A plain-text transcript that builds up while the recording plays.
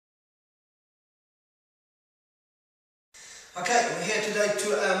Okay, we're here today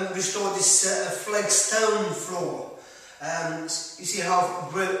to restore this flagstone floor. You see how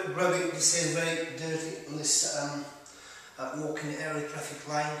grubby this is, very dirty on this walking area, traffic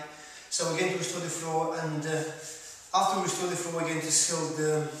line. So we're going to restore the floor, and after we restore the floor, we're going to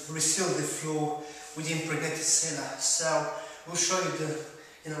reseal the floor with the impregnated sealer. So we'll show you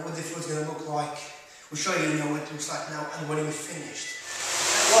what the floor is going to look like. We'll show you, what it looks like now and when we're finished.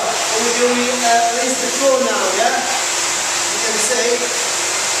 What we're doing, rinse the floor now, yeah? You can see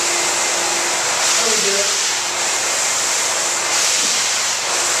how we do it.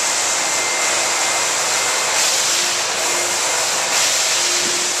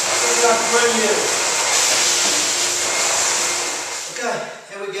 Looks like brand new. Okay,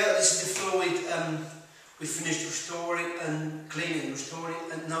 here we go. This is the floor we finished restoring and cleaning,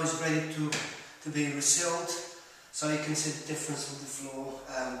 and now it's ready to be resealed. So you can see the difference of the floor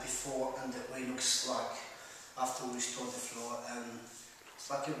before and what it looks like after we restore the floor. It's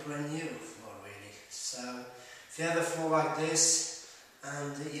like a brand new floor, really. So if you have a floor like this,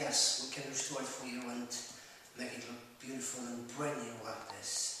 and yes, we can restore it for you and make it look beautiful and brand new.